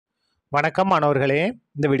வணக்கம் மாணவர்களே.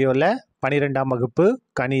 இந்த வீடியோவில் 12ஆம் வகுப்பு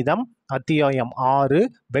கணிதம் அத்தியாயம் 6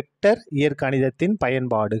 வெக்டர் இயற்கணிதத்தின்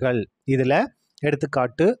பயன்பாடுகள் இதில்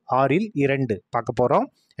எடுத்துக்காட்டு 6இல் 2 பார்க்க போகிறோம்.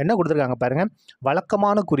 என்ன கொடுத்துருக்காங்க பாருங்கள்.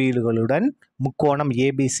 வழக்கமான குறியீடுகளுடன் முக்கோணம்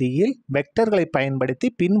ஏபிசியில் வெக்டர்களை பயன்படுத்தி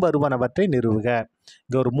பின்வருவனவற்றை நிறுவுக.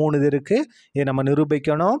 இங்கே ஒரு 3 இது இருக்குது. இதை நம்ம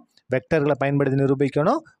நிரூபிக்கணும். வெக்டர்களை பயன்படுத்தி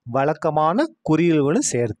நிரூபிக்கணும். வழக்கமான குறியீடுகளும்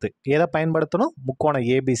சேர்த்து எதை பயன்படுத்தணும்? முக்கோணம்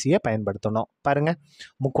ஏபிசியை பயன்படுத்தணும். பாருங்கள்,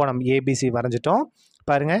 முக்கோணம் ஏபிசி வரைஞ்சிட்டோம்.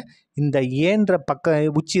 பாருங்கள், இந்த ஏன்ற பக்க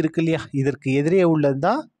உச்சி இருக்கு இல்லையா, இதற்கு எதிரே உள்ளது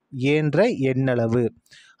தான் ஏன்ற எண்ணளவு.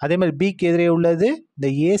 அதே மாதிரி பிக்கு எதிரே உள்ளது இந்த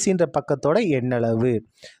ஏசின்ற பக்கத்தோட எண்ணளவு.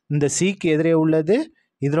 இந்த சிக்கு எதிரே உள்ளது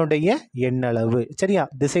இதனுடைய எண்ணளவு. சரியா?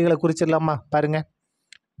 திசைகளை குறிச்சிடலாமா? பாருங்கள்,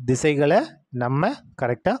 திசைகளை நம்ம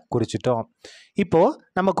கரெக்டாக குறிச்சிட்டோம். இப்போது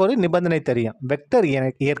நமக்கு ஒரு நிபந்தனை தெரியும். வெக்டர்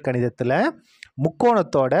இயற்கணிதத்தில்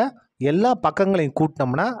முக்கோணத்தோட எல்லா பக்கங்களையும்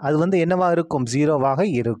கூட்டினோம்னா அது என்னவாக இருக்கும்? 0வாக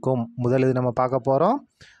இருக்கும். முதல்ல நம்ம பார்க்க போகிறோம்.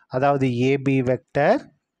 அதாவது AB vector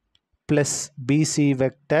plus PC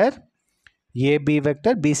vector, AB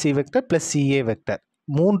vector, PC vector plus CA vector,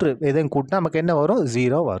 3 எதையும் கூட்டினா நமக்கு என்ன வரும்?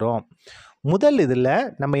 0 வரும். முதல் இதில்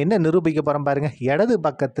நம்ம என்ன நிரூபிக்க போகிறோம் பாருங்கள். இடது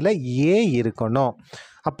பக்கத்தில் ஏ இருக்கணும்.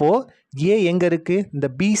 அப்போது ஏ எங்கே இருக்குது? இந்த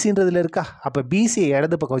பிசின்றதுல இருக்கா? அப்போ பிசியை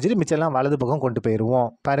இடது பக்கம் வச்சுட்டு மிச்சம்லாம் வலது பக்கம் கொண்டு போயிடுவோம்.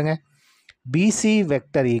 பாருங்கள், PC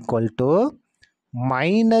vector equal to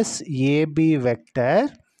minus AB vector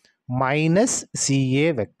minus CA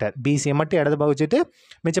vector. பிசியை மட்டும் இடது பக்கம் வச்சுட்டு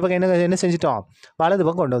மிச்ச பக்கம் என்ன செஞ்சிட்டோம்? வலது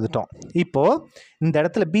பக்கம் கொண்டு வந்துட்டோம். இப்போது இந்த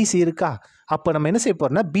இடத்துல பிசி இருக்கா? அப்போ நம்ம என்ன செய்ய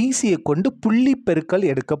போகிறோம்னா பிசியை கொண்டு புள்ளி பெருக்கல்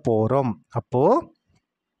எடுக்க போகிறோம். அப்போது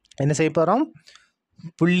என்ன செய்ய போகிறோம்?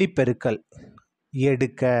 புள்ளி பெருக்கல்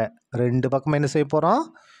எடுக்க ரெண்டு பக்கமும் என்ன செய்ய போகிறோம்?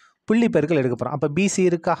 புள்ளி பெருக்கல் எடுக்க போகிறோம். அப்போ பிசி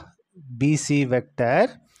இருக்கா? பிசி வெக்டர்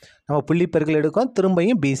நம்ம புள்ளி பெருக்கல் எடுக்கோம்.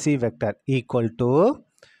 திரும்பியும் PC vector equal to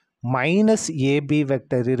minus AB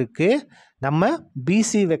vector இருக்குது. நம்ம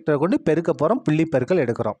பிசி வெக்டரை கொண்டு பெருக்க போகிறோம், புள்ளி பெருக்கல்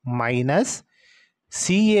எடுக்கிறோம். மைனஸ்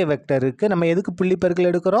சிஏ வெக்டர் இருக்குது. நம்ம எதுக்கு புள்ளி பெருக்கல்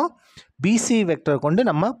எடுக்கிறோம்? பிசி வெக்டரை கொண்டு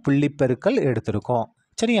நம்ம புள்ளி பெருக்கல் எடுத்திருக்கோம்.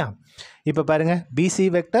 சரியா? இப்போ பாருங்கள், PC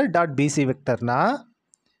vector dot PC வெக்டர்னா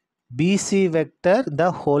PC vector the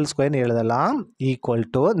whole ஸ்கொயர்னு எழுதலாம். ஈக்குவல்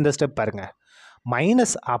டு இந்த ஸ்டெப் பாருங்கள்,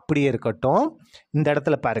 மைனஸ் அப்படியே இருக்கட்டும். இந்த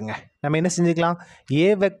இடத்துல பாருங்கள், நம்ம என்ன செஞ்சுக்கலாம்? ஏ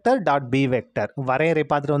வெக்டர் டாட் பி வெக்டர் வரையறை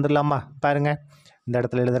பார்த்துட்டு வந்துடலாமா? பாருங்கள், இந்த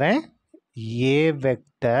இடத்துல எழுதுகிறேன். ஏ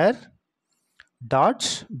vector dot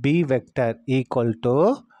B vector equal to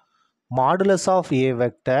modulus of A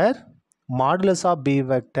vector modulus of B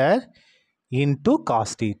vector into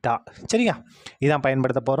cos theta. சரியா? இதான்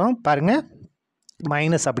பயன்படுத்த போகிறோம். பாருங்கள்,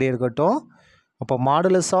 மைனஸ் அப்படியே இருக்கட்டும். அப்போ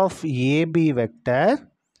modulus of AB vector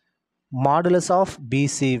modulus of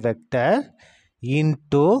PC vector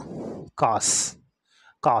into cos.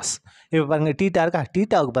 இப்போ பாருங்கள், டீட்டா இருக்கா?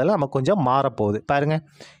 டீட்டாவுக்கு பதிலாக நம்ம கொஞ்சம் மாறப்போகுது. பாருங்கள்,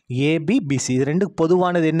 ஏபி பிசி இது ரெண்டுக்கு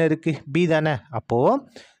பொதுவானது என்ன இருக்குது? பி தானே. அப்போது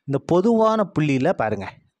இந்த பொதுவான புள்ளியில்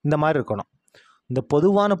பாருங்கள், இந்த மாதிரி இருக்கணும். இந்த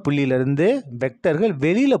பொதுவான புள்ளியிலேருந்து வெக்டர்கள்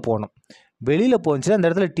வெளியில் போகணும். வெளியில் போச்சுன்னா அந்த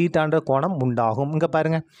இடத்துல டீட்டான்ற கோணம் உண்டாகும். இங்கே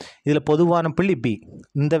பாருங்கள், இதில் பொதுவான புள்ளி பி,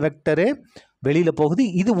 இந்த வெக்டரு வெளியில் போகுது,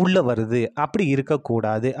 இது உள்ளே வருது. அப்படி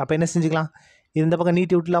இருக்கக்கூடாது. அப்போ என்ன செஞ்சுக்கலாம்? இந்த பக்கம்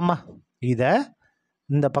நீட்டி விட்டலாமா? இதை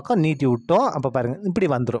இந்த பக்கம் நீட்டி விட்டோம். அப்போ பாருங்கள், இப்படி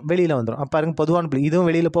வந்துடும், வெளியில் வந்துடும். அப்போ பாருங்கள், பொதுவான புள்ளி இதுவும்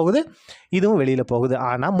வெளியில் போகுது, இதுவும் வெளியில் போகுது.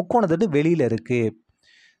 ஆனால் முக்கோணத்தட்டு வெளியில் இருக்குது.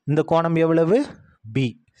 இந்த கோணம் எவ்வளவு? பி.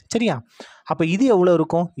 சரியா? அப்போ இது எவ்வளோ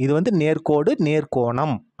இருக்கும்? இது நேர்கோடு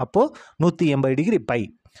நேர்கோணம். அப்போது 180 டிகிரி பை.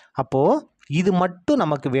 அப்போது இது மட்டும்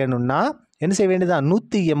நமக்கு வேணும்னா என்ன செய்ய வேண்டியதான்?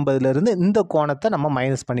 180லேருந்து இந்த கோணத்தை நம்ம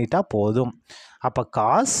மைனஸ் பண்ணிட்டா போதும். அப்போ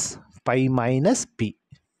காஸ் பை மைனஸ் பி.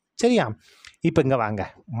 சரியா? இப்போ இங்கே வாங்க,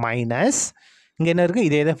 மைனஸ் இங்கே என்ன இருக்குது?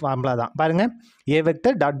 இதே ஃபார்முலா தான். பாருங்கள், ஏ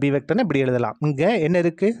வெக்டர் டாட் பி வெக்டர்னு இப்படி எழுதலாம். இங்கே என்ன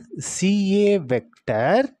இருக்குது? சிஏ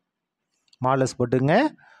வெக்டர் மாடலஸ் போட்டுங்க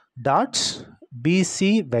dot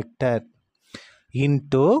PC vector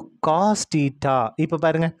into cos theta. இப்போ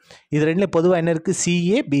பாருங்கள், இது ரெண்டுலேயும் பொதுவாக என்ன இருக்குது?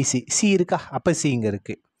 CA PC. சி இருக்கா? அப்போ சி இங்கே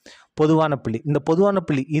இருக்குது. பொதுவான புள்ளி, இந்த பொதுவான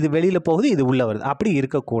புள்ளி இது வெளியில் போகுது, இது உள்ளே வருது. அப்படி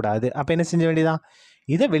இருக்கக்கூடாது. அப்போ என்ன செஞ்ச வேண்டியதான்?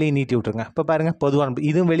 இதை வெளியே நீட்டி விட்ருங்க. இப்போ பாருங்கள், பொதுவான புள்ளி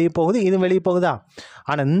இதுவும் வெளியே போகுது, இதுவும் வெளியே போகுதா?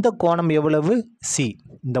 ஆனால் இந்த கோணம் எவ்வளவு? சி.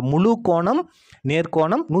 இந்த முழு கோணம்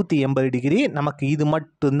நேர்கோணம் 180 டிகிரி. நமக்கு இது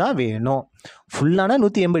மட்டும்தான் வேணும். ஃபுல்லான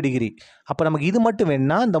 180 டிகிரி. அப்போ நமக்கு இது மட்டும்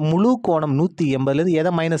வேணும்னா இந்த முழு கோணம் 180லேருந்து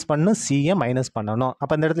எதை மைனஸ் பண்ணணும்? சியை மைனஸ் பண்ணணும்.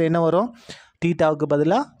 அப்போ இந்த இடத்துல என்ன வரும்? டீட்டாவுக்கு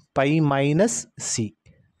பதிலாக பை மைனஸ் சி.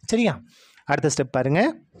 சரியா? அடுத்த ஸ்டெப்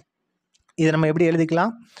பாருங்கள், இதை நம்ம எப்படி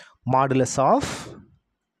எழுதிக்கலாம்? மாடுலஸ் ஆஃப்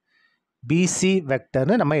பிசி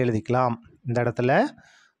வெக்டர்னு நம்ம எழுதிக்கலாம். இந்த இடத்துல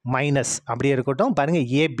மைனஸ் அப்படியே இருக்கட்டும். பாருங்கள்,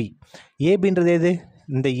 ஏபி. ஏபின்றது எது?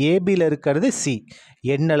 இந்த ஏபியில் இருக்கிறது சி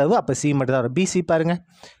எண்ணளவு. அப்போ சி மட்டும் தான் வரும். பிசி பாருங்கள்,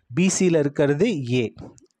 பிசியில் இருக்கிறது ஏ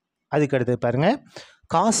அதுக்கு அடுத்து பாருங்கள்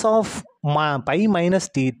cos of by minus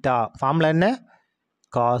theta formula என்ன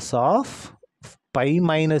cos of by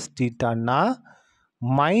minus தீட்டான்னா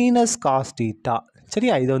minus cos theta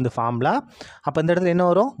சரியா இது வந்து ஃபார்முலா அப்போ இந்த இடத்துல என்ன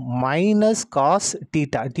வரும் மைனஸ் காஸ்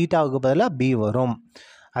தீட்டா தீட்டாவுக்கு பதிலாக பி வரும்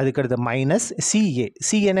அதுக்கடுத்து மைனஸ்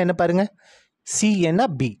சிஏன்னா என்ன பாருங்கள் சிஏன்னா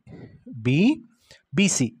B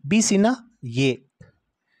பிசினா A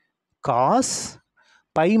cos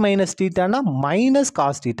by minus தீட்டானா minus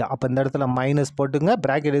cos theta அப்போ இந்த இடத்துல மைனஸ் போட்டுங்க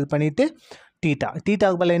ப்ராக்கெட் இது பண்ணிவிட்டு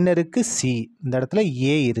தீட்டாவுக்கு பதில் என்ன இருக்குது சி இந்த இடத்துல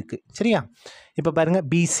ஏ இருக்குது சரியா இப்போ பாருங்கள்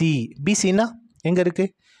பிசினா எங்கே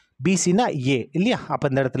இருக்குது பிசினா ஏ இல்லையா அப்போ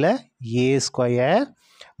இந்த இடத்துல ஏ square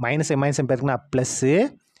minus பேருக்குன்னா plus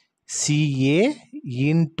CA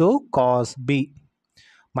into cos B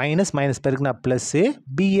minus பேருக்குன்னா plus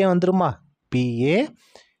BA வந்துருமா பிஏ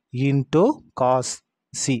இன்ட்டு காஸ்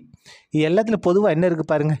சி இது எல்லாத்துலையும் பொதுவாக என்ன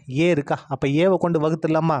இருக்குது பாருங்கள் ஏ இருக்கா அப்போ ஏவை கொண்டு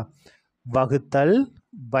வகுத்துடலாமா வகுத்தல்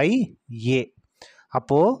பை ஏ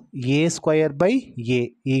அப்போது ஏ square by A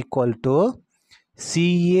equal to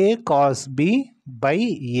CA cos B by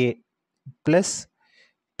A plus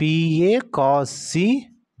BA cos C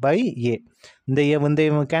by ஏ இந்த ஏ இந்த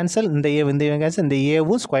கேன்சல் இந்த ஏ இந்த கேன்சல் இந்த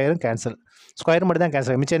ஏவும் ஸ்கொயரும் கேன்சல் ஸ்கொயர் மட்டும் தான்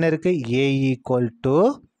கேன்சல் மிச்சம் என்ன இருக்குது ஏ equal to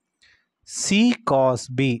C cos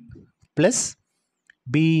B plus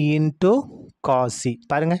B into cos C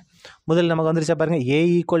பாருங்கள் முதல்ல நமக்கு வந்துருச்சா பாருங்கள் ஏ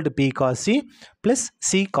equal to be cos C plus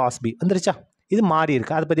C cos B வந்துருச்சா இது மாறி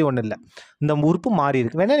இருக்குது அதை பற்றி ஒன்றும் இல்லை இந்த உறுப்பு மாறி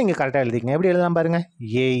இருக்குது வேணால் நீங்கள் கரெக்டாக எழுதிக்கங்க எப்படி எழுதலாம் பாருங்கள்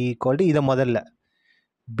ஏ ஈக்குவல் டு இதை முதல்ல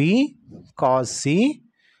B cos C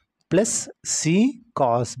plus C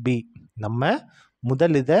cos B நம்ம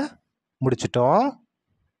முதல் இதை முடிச்சிட்டோம்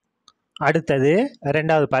அடுத்தது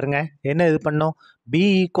ரெண்டாவது பாருங்கள் என்ன இது பண்ணோம் B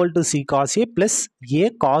equal to C cos A plus A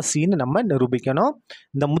cos சின்னு நம்ம நிரூபிக்கணும்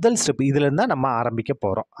இந்த முதல் ஸ்டெப் இதிலேருந்து தான் நம்ம ஆரம்பிக்க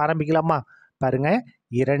போகிறோம் ஆரம்பிக்கலாமா பாருங்கள்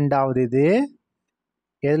இரண்டாவது இது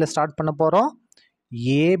எதில் ஸ்டார்ட் பண்ண போகிறோம்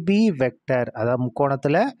ஏபி வெக்டர் அதாவது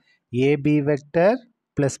முக்கோணத்தில் AB vector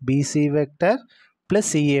plus PC vector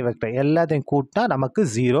plus CA vector எல்லாத்தையும் கூட்டினா நமக்கு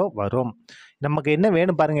 0 வரும் நமக்கு என்ன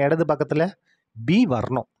வேணும் பாருங்கள் இடது பக்கத்தில் பி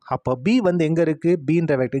வரணும் அப்போ பி வந்து எங்கே இருக்குது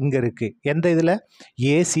பின்ற வெக்டர் இங்கே இருக்குது எந்த இதில்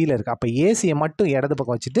ஏசியில் இருக்குது அப்போ ஏசியை மட்டும் இடது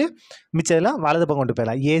பக்கம் வச்சுட்டு மிச்சதெல்லாம் வலது பக்கம் கொண்டு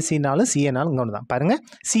போயிடலாம் ஏசினாலும் சிஏனாலும் இங்கே ஒன்று தான் பாருங்கள்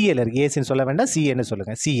சிஏல இருக்குது ஏசின்னு சொல்ல வேண்டாம் சிஏன்னு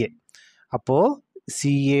சொல்லுங்கள் சிஏ அப்போது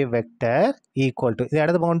சிஏ வெக்டர் ஈக்குவல் டு இது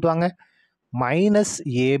இடது பக்கம் கொண்டு வாங்க minus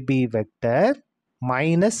AB vector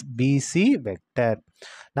minus PC vector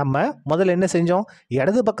நம்ம முதல்ல என்ன செஞ்சோம்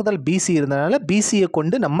இடது பக்கத்தில் பிசி இருந்ததுனால பிசியை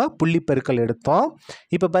கொண்டு நம்ம புள்ளி பெருக்கல் எடுத்தோம்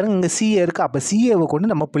இப்போ பாருங்கள் இங்கே சிஏ இருக்குது அப்போ சிஏவை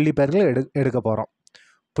கொண்டு நம்ம புள்ளி பெருக்கல் எடுக்க போகிறோம்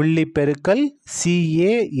புள்ளி பெருக்கல்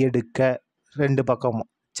சிஏ எடுக்க ரெண்டு பக்கமும்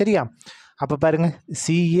சரியா அப்போ பாருங்கள்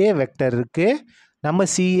சிஏ வெக்டர் இருக்குது நம்ம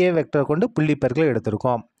சிஏ வெக்டரை கொண்டு புள்ளி பெருக்கல்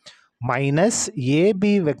எடுத்திருக்கோம் மைனஸ்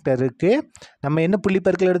ஏபி வெக்டருக்கு நம்ம என்ன புள்ளி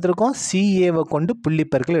பெருக்கல் எடுத்திருக்கோம் சிஏவை கொண்டு புள்ளி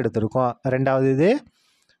பெருக்கல் எடுத்திருக்கோம் ரெண்டாவது இது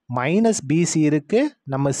மைனஸ் பிசி இருக்குது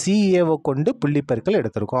நம்ம சிஏவை கொண்டு புள்ளி பெருக்கல்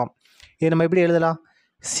எடுத்திருக்கோம் இது நம்ம எப்படி எழுதலாம்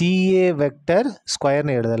சிஏ வெக்டர்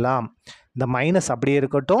ஸ்கொயர்னு எழுதலாம் இந்த மைனஸ் அப்படியே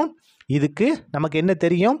இருக்கட்டும் இதுக்கு நமக்கு என்ன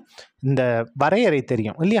தெரியும் இந்த வரையறை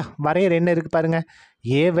தெரியும் இல்லையா வரையறை என்ன இருக்குது பாருங்கள்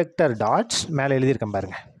ஏ வெக்டர் டாட்ஸ் மேலே எழுதியிருக்கேன்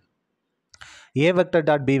பாருங்கள் a vector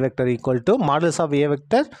dot b vector equal to modulus of a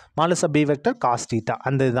vector modulus of b vector cos theta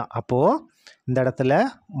அந்த இதுதான் அப்போது இந்த இடத்துல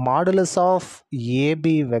modulus of ab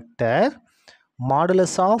vector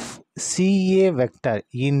modulus of ca vector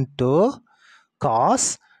into cos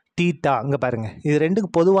theta அங்கே பாருங்கள் இது ரெண்டுக்கு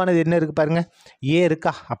பொதுவானது என்ன இருக்குது பாருங்கள் a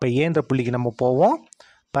இருக்கா அப்போ ஏன்ற புள்ளிக்கு நம்ம போவோம்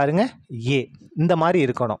பாருங்கள் a இந்த மாதிரி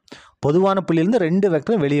இருக்கணும் பொதுவான புள்ளியிலேருந்து ரெண்டு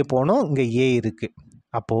வெக்டரும் வெளியே போகணும் இங்கே a இருக்குது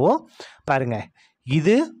அப்போது பாருங்கள்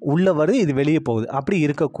இது உள்ளே வருது இது வெளியே போகுது அப்படி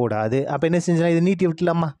இருக்கக்கூடாது அப்போ என்ன செஞ்சலாம் இது நீட்டி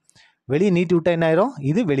விட்டுலாமா வெளியே நீட்டி விட்டால் என்ன ஆயிரும்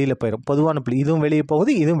இது வெளியில் போயிடும் பொதுவான புள்ளி இதுவும் வெளியே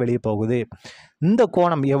போகுது இதுவும் வெளியே போகுது இந்த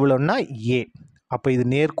கோணம் எவ்வளோன்னா ஏ அப்போ இது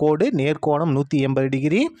நேர்கோணம் 180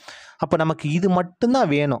 டிகிரி அப்போ நமக்கு இது மட்டும்தான்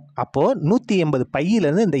வேணும் அப்போது 180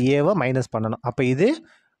 பையிலேருந்து இந்த ஏவை மைனஸ் பண்ணணும் அப்போ இது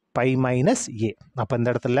பை மைனஸ் ஏ அப்போ இந்த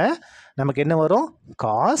இடத்துல நமக்கு என்ன வரும்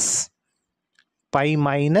காஸ் பை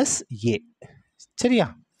மைனஸ் ஏ சரியா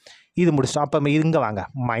இது முடிச்சிட்டோம் அப்போ இங்கே வாங்க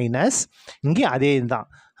மைனஸ் இங்கே அதே இதுதான்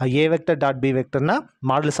ஏ vector dot B வெக்டர்னா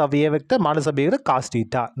modulus of A vector modulus of B vector cos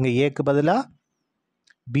theta இங்கே ஏக்கு பதிலாக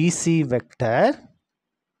PC vector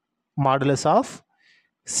modulus of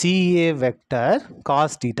CA vector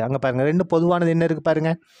cos theta அங்கே பாருங்கள் ரெண்டு பொதுவானது என்ன இருக்குது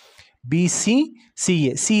பாருங்கள் பிசி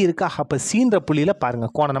சிஏ சி இருக்கா அப்போ சீன்ற புள்ளியில்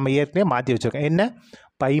பாருங்கள் கோணம் நம்ம ஏற்கனவே மாற்றி வச்சுருக்கோம் என்ன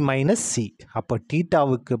பை மைனஸ் சி அப்போ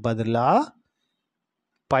தீட்டாவுக்கு பதிலாக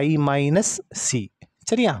பை மைனஸ் சி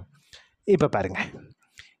சரியா இப்போ பாருங்கள்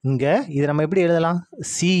இங்கே இதை நம்ம எப்படி எழுதலாம்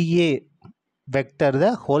சிஏ வெக்டர் த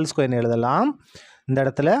ஹோல் ஸ்கொயர்னு எழுதலாம் இந்த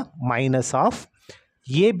இடத்துல மைனஸ் ஆஃப்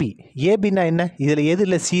ஏபி. ஏபின்னா என்ன? இதில் எது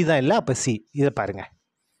இல்லை? சி தான் இல்லை. அப்போ சி. இதை பாருங்கள்,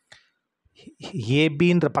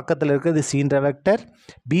 ஏபின்ற பக்கத்தில் இருக்கிறது சின்ற வெக்டர்,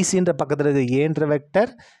 பிசின்ற பக்கத்தில் இருக்கிறது ஏன்ற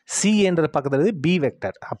வெக்டர், சி என்ற பக்கத்தில் இருக்கிறது பி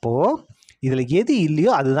வெக்டர். அப்போது இதில் எது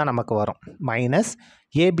இல்லையோ அதுதான் நமக்கு வரும். மைனஸ்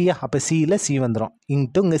ஏபியா, அப்போ சியில் சி வந்துடும்.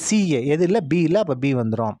 இன்ட்டு இங்கே சிஏ எது இல்லை? பி இல்லை, அப்போ பி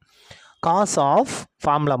வந்துடும். காஸ் ஆஃப்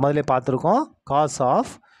ஃபார்முலா முதல்ல பார்த்துருக்கோம். Cos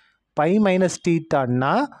of by minus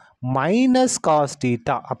டீட்டான்னா minus cos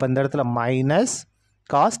theta. அப்போ இந்த இடத்துல மைனஸ்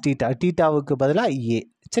காஸ் டீட்டா, டீட்டாவுக்கு பதிலாக ஏ.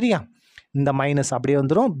 சரியா? இந்த மைனஸ் அப்படியே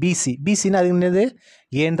வந்துடும். பிசி, பிசின்னா அது என்னது?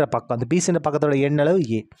 ஏன்ற பக்கம். அந்த பிசின்ற பக்கத்தோட எண்ணளவு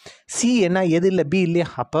ஏ. சி என்ன? எது இல்லை? பி இல்லையா?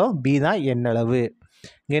 அப்போ பி தான் எண்ணளவு.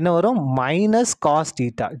 இங்கே என்ன வரும்? மைனஸ் காஸ்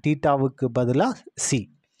டீட்டா, டீட்டாவுக்கு பதிலாக சி.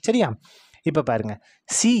 சரியா? இப்போ பாருங்கள்,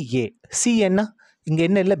 சிஏ. சி என்ன? இங்கே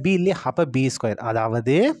என்ன இல்லை? பி இல்லையா? அப்போ பி ஸ்கொயர்.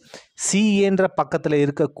 அதாவது சி என்ற பக்கத்தில்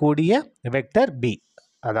இருக்கக்கூடிய வெக்டர் பி,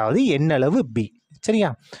 அதாவது எண்ணளவு பி. சரியா?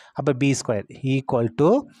 அப்போ பி ஸ்கொயர் ஈக்குவல் டு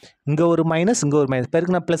இங்கே ஒரு மைனஸ், இங்கே ஒரு மைனஸ்,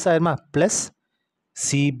 பெருக்குனா ப்ளஸ் ஆயிருமா? Plus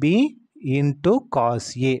CP into cos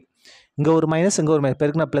A. இங்கே ஒரு மைனஸ், இங்கே ஒரு மைனஸ்,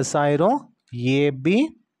 பெருக்குனா ப்ளஸ் ஆயிரும் ஏபி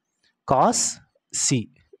காஸ் சி.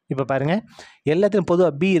 இப்போ பாருங்கள், எல்லாத்தையும்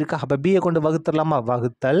பொதுவாக பி இருக்கா? அப்போ பியை கொண்டு வகுத்துடலாமா?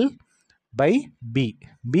 வகுத்தல் பை பி.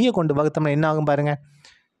 பியை கொண்டு வகுத்தோம்னா என்ன ஆகும் பாருங்கள்?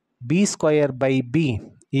 B square by B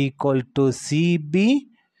equal to CP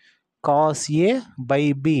cos A by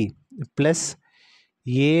B plus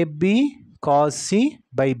AB cos C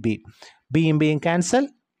by B. பியும் பியும் கேன்சல்,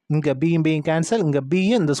 இங்கே பியும் பியும் கேன்சல், இங்கே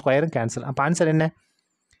பியும் இந்த ஸ்கொயரும் கேன்சல். அப்போ ஆன்சர் என்ன?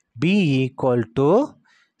 B equal to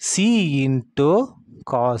C into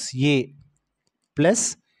cos A plus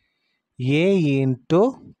A into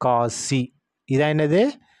cos C. இதான் என்னது?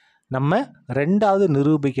 நம்ம ரெண்டாவது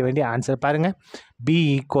நிரூபிக்க வேண்டிய ஆன்சர். பாருங்கள், B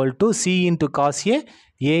equal to C into cos A,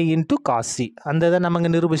 A into cos C. அந்த இதை நம்ம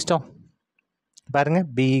இங்கே நிரூபிச்சிட்டோம். பாருங்கள்,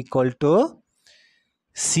 B equal to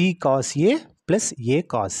C cos A plus A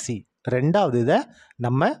cos C. ரெண்டாவது இதை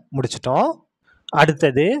நம்ம முடிச்சிட்டோம்.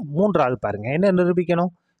 அடுத்தது மூன்றாவது பாருங்கள், என்ன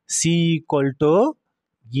நிரூபிக்கணும்? C equal to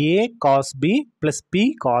A cos B plus B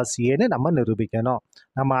cos ஏன்னு நம்ம நிரூபிக்கணும்.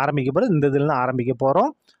 நம்ம ஆரம்பிக்க போகிறோம், இந்த இதில் தான் ஆரம்பிக்க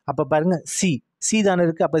போகிறோம். அப்போ பாருங்கள், சி சி தானே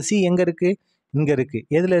இருக்குது. அப்போ சி எங்கே இருக்குது? இங்கே இருக்குது.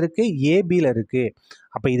 எதில் இருக்குது? ஏபியில் இருக்குது.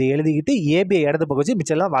 அப்போ இதை எழுதிக்கிட்டு ஏபியை இடது பக்கம் வச்சு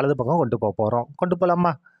மிச்சம்லாம் வலது பக்கம் கொண்டு போக போகிறோம். கொண்டு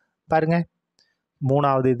போகலாமா? பாருங்கள்,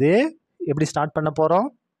 மூணாவது இது எப்படி ஸ்டார்ட் பண்ண போகிறோம்?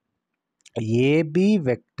 AB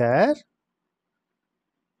vector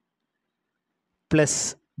plus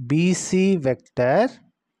PC vector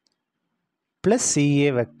plus CA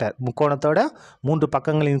vector. முக்கோணத்தோட மூன்று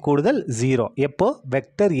பக்கங்களின் கூடுதல் 0. எப்போ?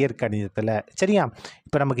 வெக்டர் இயற்கணிதத்தில். சரியா?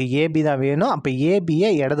 இப்போ நமக்கு ஏபி தான் வேணும். அப்போ ஏபியை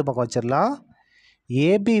இடது பக்கம் வச்சிடலாம்.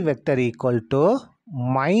 AB vector equal to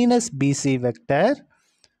minus PC vector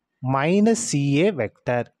minus CA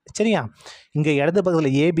vector. சரியா? இங்கே இடது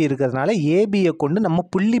பக்கத்தில் ஏபி இருக்கிறதுனால ஏபியை கொண்டு நம்ம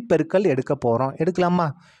புள்ளி பெருக்கல் எடுக்க போகிறோம். எடுக்கலாமா?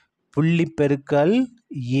 புள்ளி பெருக்கல்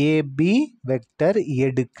ஏபி வெக்டர்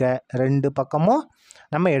எடுக்க ரெண்டு பக்கமும்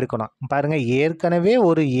நம்ம எடுக்கணும். பாருங்கள், ஏற்கனவே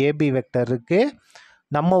ஒரு ஏபி வெக்டர் இருக்குது,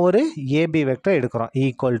 நம்ம ஒரு ஏபி வெக்டர் எடுக்கிறோம்.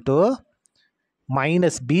 Equal to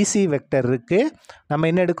minus PC vector இருக்குது, நம்ம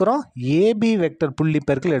என்ன எடுக்கிறோம்? ஏபி வெக்டர் புள்ளி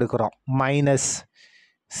பெருக்கல் எடுக்கிறோம். மைனஸ்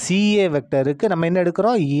சிஏ வெக்டருக்கு நம்ம என்ன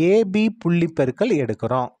எடுக்கிறோம்? ஏபி புள்ளி பெருக்கல்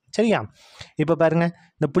எடுக்கிறோம். சரியா? இப்போ பாருங்கள்,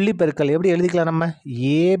 இந்த புள்ளி பெருக்கல் எப்படி எழுதிக்கலாம்? நம்ம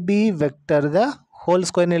ஏபி வெக்டர் த ஹோல்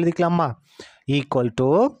ஸ்கொயர்னு எழுதிக்கலாமா? Equal to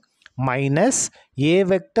minus A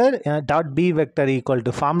vector dot B vector equal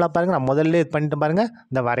to formula பாருங்கள், நான் முதல்ல இது பண்ணிட்டு பாருங்கள்,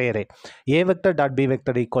 இந்த வரையறை ஏ vector dot B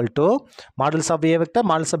vector equal to modulus of A vector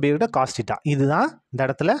modulus of B vector cos theta. இதுதான் இந்த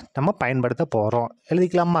இடத்துல நம்ம பயன்படுத்த போகிறோம்.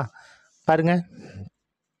 எழுதிக்கலாமா? பாருங்கள்,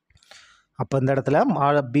 அப்போ இந்த இடத்துல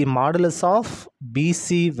modulus of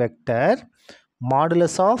PC vector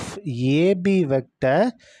modulus of AB vector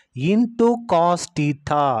into cos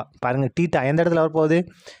theta. பாருங்கள், டீட்டா எந்த இடத்துல வரப்போகுது?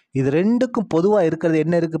 இது ரெண்டுக்கும் பொதுவாக இருக்கிறது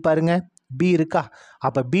என்ன இருக்குது பாருங்கள்? பி இருக்கா?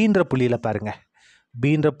 அப்போ பீன்ற புள்ளியில் பாருங்கள்,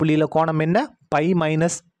 பீன்ற புள்ளியில் கோணம் என்ன? By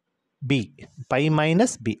minus B. By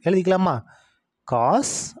minus B எழுதிக்கலாமா?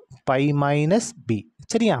 Cos by minus B.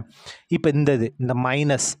 சரியா? இப்போ இந்த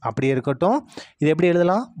மைனஸ் அப்படியே இருக்கட்டும். இது எப்படி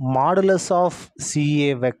எழுதலாம்? Modulus of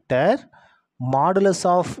CA vector modulus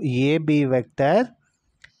of AB vector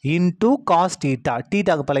into cos theta.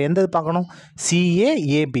 டீட்டாக்கு பல எந்த இது பார்க்கணும்? CA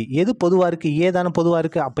AB. எது பொதுவாக இருக்குது? ஏ தானே பொதுவாக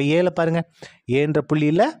இருக்குது. அப்போ ஏல பாருங்கள், ஏன்ற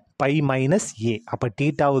புள்ளியில் பை மைனஸ் ஏ. அப்போ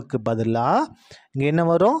டீட்டாவுக்கு பதிலாக இங்கே என்ன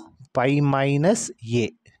வரும்? பை மைனஸ் ஏ.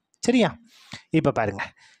 சரியா? இப்போ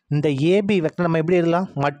பாருங்கள், இந்த ஏபி வெக்டர் நம்ம எப்படி எழுதலாம்?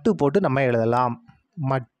 மட்டு போட்டு நம்ம எழுதலாம்.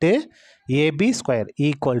 மட்டு AB square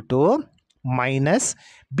equal to minus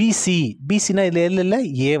PC. பிசினா இதில் எது இல்லை?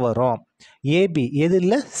 ஏ வரும். ஏபி எது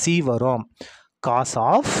இல்லை? சி வரும். Cos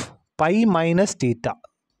of by minus theta.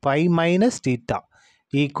 By minus theta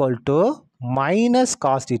equal to minus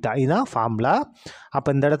cos theta. இதுதான் ஃபார்முலா. அப்போ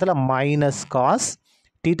இந்த இடத்துல மைனஸ் காஸ்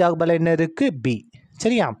டீட்டாவுக்கு பதிலாக என்ன இருக்குது? பி.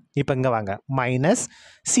 சரியா? இப்போ இங்கே வாங்க, மைனஸ்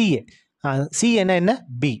சிஏ. சிஏன்னா என்ன?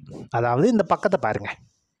 பி. அதாவது இந்த பக்கத்தை பாருங்கள்,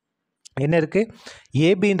 என்ன இருக்குது?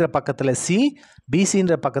 ஏபின்ற பக்கத்தில் சி,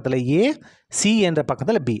 பிசின்ற பக்கத்தில் ஏ, சி என்ற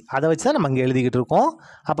பக்கத்தில் பி. அதை வச்சு தான் நம்ம இங்கே எழுதிக்கிட்டு இருக்கோம்.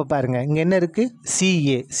 அப்போ பாருங்கள், இங்கே என்ன இருக்குது?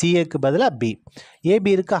 சிஏ. சிஏக்கு பதிலாக பி.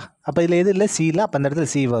 ஏபி இருக்கா? அப்போ இதில் எது இல்லை? சி இல்லை. அப்போ அந்த இடத்துல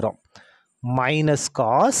சி வரும். மைனஸ்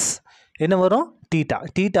காஸ் என்ன வரும்? டீட்டா.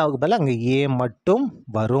 டீட்டாவுக்கு பதிலாக அங்கே ஏ மட்டும்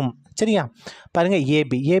வரும். சரியா? பாருங்கள்,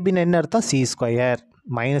 ஏபி. ஏபின்னு என்ன அர்த்தம்? C square.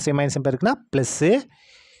 மைனஸ் ஏ மைனஸ் எப்போ இருக்குன்னா plus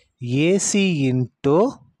AC into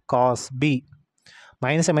cos B.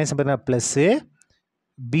 Minus minus plus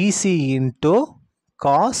PC into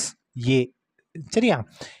cos A. சரியா?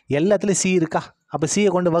 எல்லாத்துலேயும் சி இருக்கா? அப்போ சியை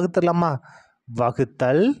கொண்டு வகுத்துடலாமா?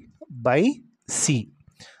 வகுத்தல் பை சி.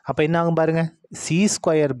 அப்போ என்ன ஆகும் பாருங்கள், C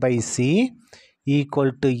square by C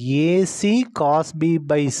equal to AC cos B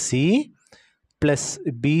by C plus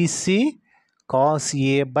PC cos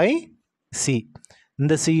A by C.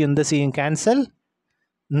 இந்த சியும் கேன்சல்,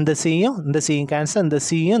 இந்த சியும் கேன்சல், இந்த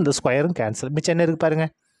சியும் இந்த ஸ்கொயரும் கேன்சல். மிச்சம் என்ன இருக்குது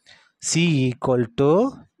பாருங்கள், C equal to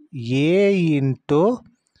A into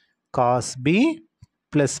cos B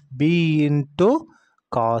plus B into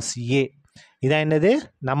cos A. இதான் என்னது?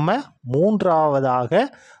 நம்ம மூன்றாவதாக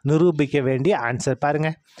நிரூபிக்க வேண்டிய ஆன்சர்.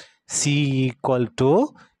 பாருங்கள், C equal to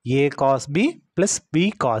A cos B plus B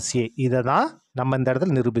cos A. இதை தான் நம்ம இந்த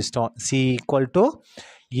இடத்துல நிரூபிச்சிட்டோம். C equal to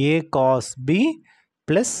A cos B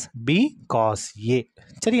plus B cos A.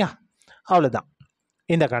 சரியா? அவ்வளோதான்,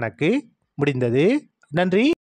 இந்த கணக்கு முடிந்தது. நன்றி.